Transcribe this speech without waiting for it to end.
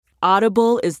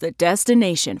Audible is the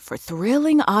destination for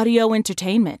thrilling audio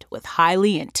entertainment with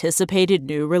highly anticipated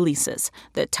new releases.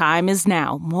 The time is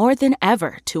now more than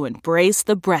ever to embrace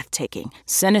the breathtaking,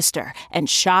 sinister, and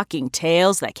shocking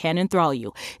tales that can enthrall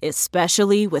you,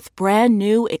 especially with brand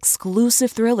new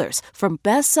exclusive thrillers from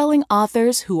best-selling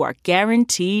authors who are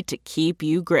guaranteed to keep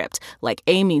you gripped, like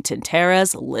Amy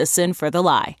Tintera's Listen for the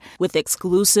Lie. With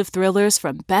exclusive thrillers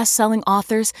from best-selling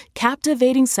authors,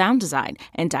 captivating sound design,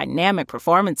 and dynamic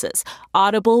performances,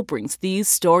 Audible brings these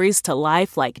stories to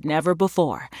life like never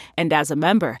before. And as a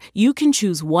member, you can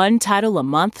choose one title a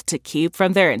month to keep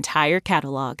from their entire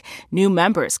catalog. New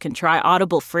members can try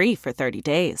Audible free for 30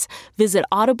 days. Visit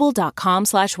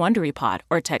audible.com/WonderyPod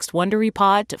or text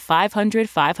WonderyPod to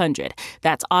 500-500.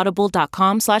 That's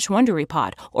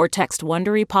audible.com/WonderyPod or text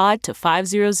WonderyPod to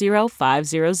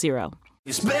 500-500.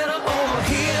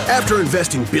 After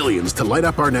investing billions to light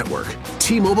up our network,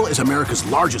 T-Mobile is America's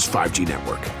largest 5G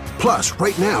network. Plus,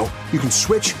 right now, you can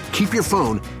switch, keep your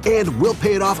phone, and we'll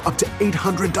pay it off up to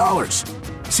 $800.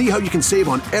 See how you can save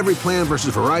on every plan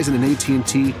versus Verizon and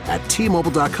AT&T at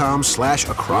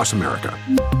T-Mobile.com/across America.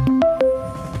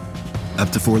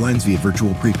 Up to 4 lines via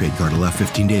virtual prepaid card. Allow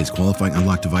 15 days. Qualifying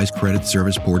unlocked device credit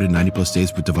service ported 90-plus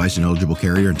days with device and eligible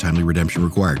carrier and timely redemption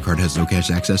required. Card has no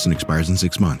cash access and expires in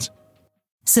 6 months.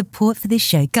 Support for this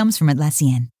show comes from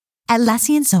Atlassian.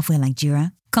 Atlassian software like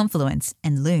Jira, Confluence,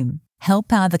 and Loom help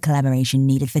power the collaboration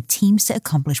needed for teams to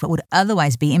accomplish what would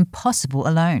otherwise be impossible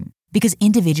alone. Because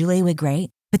individually we're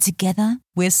great, but together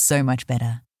we're so much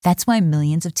better. That's why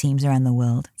millions of teams around the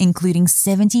world, including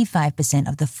 75%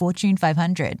 of the Fortune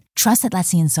 500, trust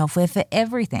Atlassian software for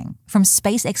everything from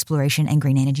space exploration and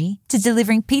green energy to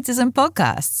delivering pizzas and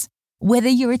podcasts. Whether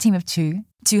you're a team of 2,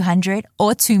 200,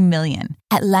 or 2 million,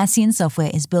 Atlassian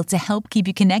software is built to help keep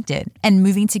you connected and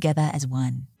moving together as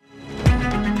one.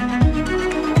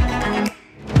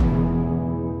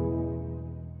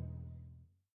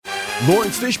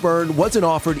 Lawrence Fishburne wasn't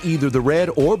offered either the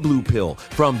red or blue pill.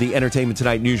 From the Entertainment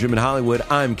Tonight newsroom in Hollywood,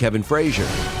 I'm Kevin Frazier.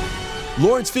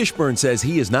 Lawrence Fishburne says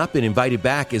he has not been invited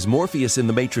back as Morpheus in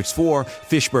The Matrix 4.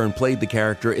 Fishburne played the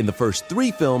character in the first 3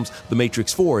 films. The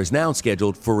Matrix 4 is now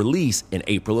scheduled for release in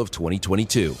April of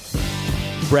 2022.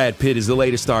 Brad Pitt is the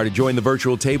latest star to join the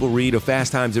virtual table read of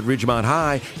Fast Times at Ridgemont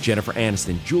High. Jennifer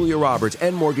Aniston, Julia Roberts,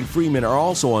 and Morgan Freeman are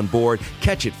also on board.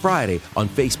 Catch it Friday on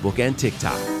Facebook and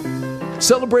TikTok.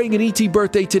 Celebrating an E.T.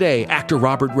 birthday today, actor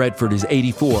Robert Redford is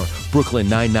 84, Brooklyn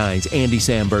Nine-Nine's Andy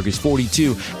Samberg is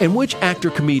 42, and which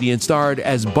actor-comedian starred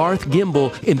as Barth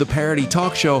Gimble in the parody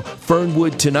talk show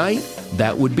Fernwood Tonight?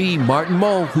 That would be Martin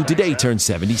Mull, who today turns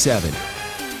 77.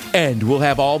 And we'll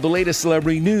have all the latest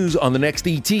celebrity news on the next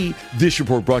ET. This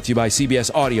report brought to you by CBS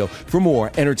Audio. For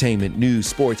more entertainment, news,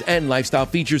 sports, and lifestyle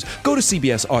features, go to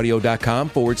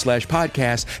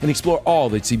cbsaudio.com/podcast and explore all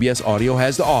that CBS Audio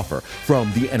has to offer.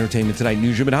 From the Entertainment Tonight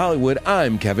newsroom in Hollywood,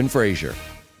 I'm Kevin Frazier.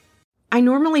 I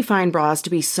normally find bras to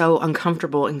be so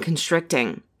uncomfortable and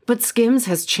constricting, but Skims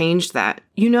has changed that.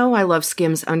 You know I love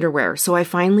Skims underwear, so I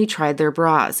finally tried their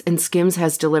bras, and Skims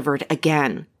has delivered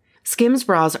again. Skims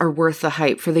bras are worth the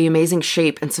hype for the amazing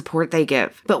shape and support they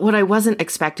give, but what I wasn't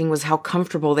expecting was how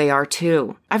comfortable they are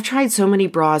too. I've tried so many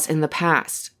bras in the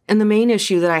past, and the main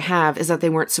issue that I have is that they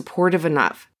weren't supportive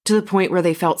enough, to the point where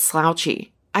they felt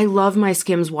slouchy. I love my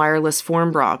Skims wireless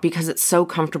form bra because it's so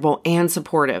comfortable and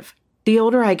supportive. The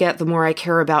older I get, the more I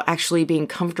care about actually being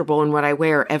comfortable in what I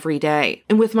wear every day.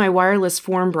 And with my wireless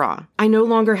form bra, I no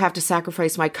longer have to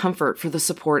sacrifice my comfort for the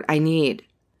support I need.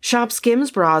 Shop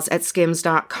Skims bras at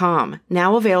skims.com,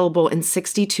 now available in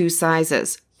 62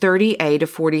 sizes, 30A to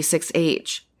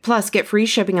 46H. Plus, get free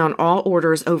shipping on all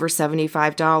orders over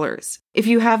 $75. If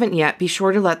you haven't yet, be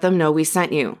sure to let them know we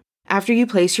sent you. After you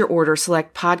place your order,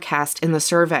 select podcast in the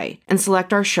survey and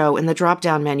select our show in the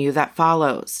drop-down menu that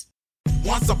follows.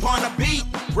 Once upon a beat.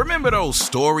 Remember those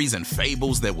stories and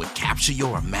fables that would capture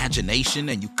your imagination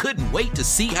and you couldn't wait to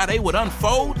see how they would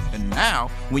unfold? And now,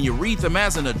 when you read them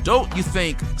as an adult, you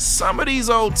think, some of these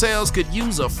old tales could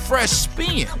use a fresh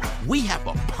spin. We have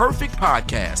a perfect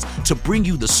podcast to bring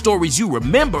you the stories you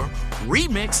remember,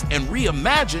 remix, and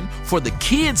reimagine for the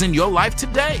kids in your life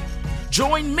today.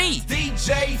 Join me,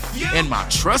 DJ Few, and my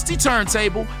trusty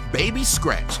turntable, Baby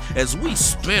Scratch, as we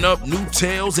spin up new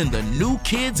tales in the New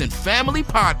Kids and Family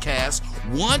podcast,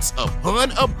 Once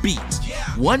Upon a Beat.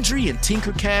 Wondery and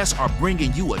Tinkercast are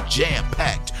bringing you a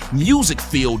jam-packed,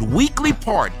 music-filled weekly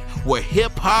party where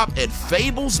hip-hop and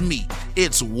fables meet.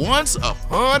 It's Once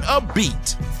Upon a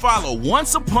Beat. Follow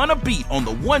Once Upon a Beat on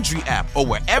the Wondery app or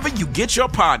wherever you get your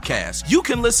podcasts. You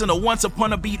can listen to Once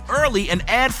Upon a Beat early and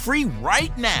ad-free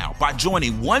right now by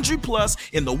joining Wondery Plus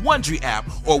in the Wondery app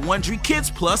or Wondery Kids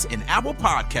Plus in Apple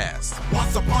Podcasts.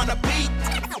 Once Upon a Beat.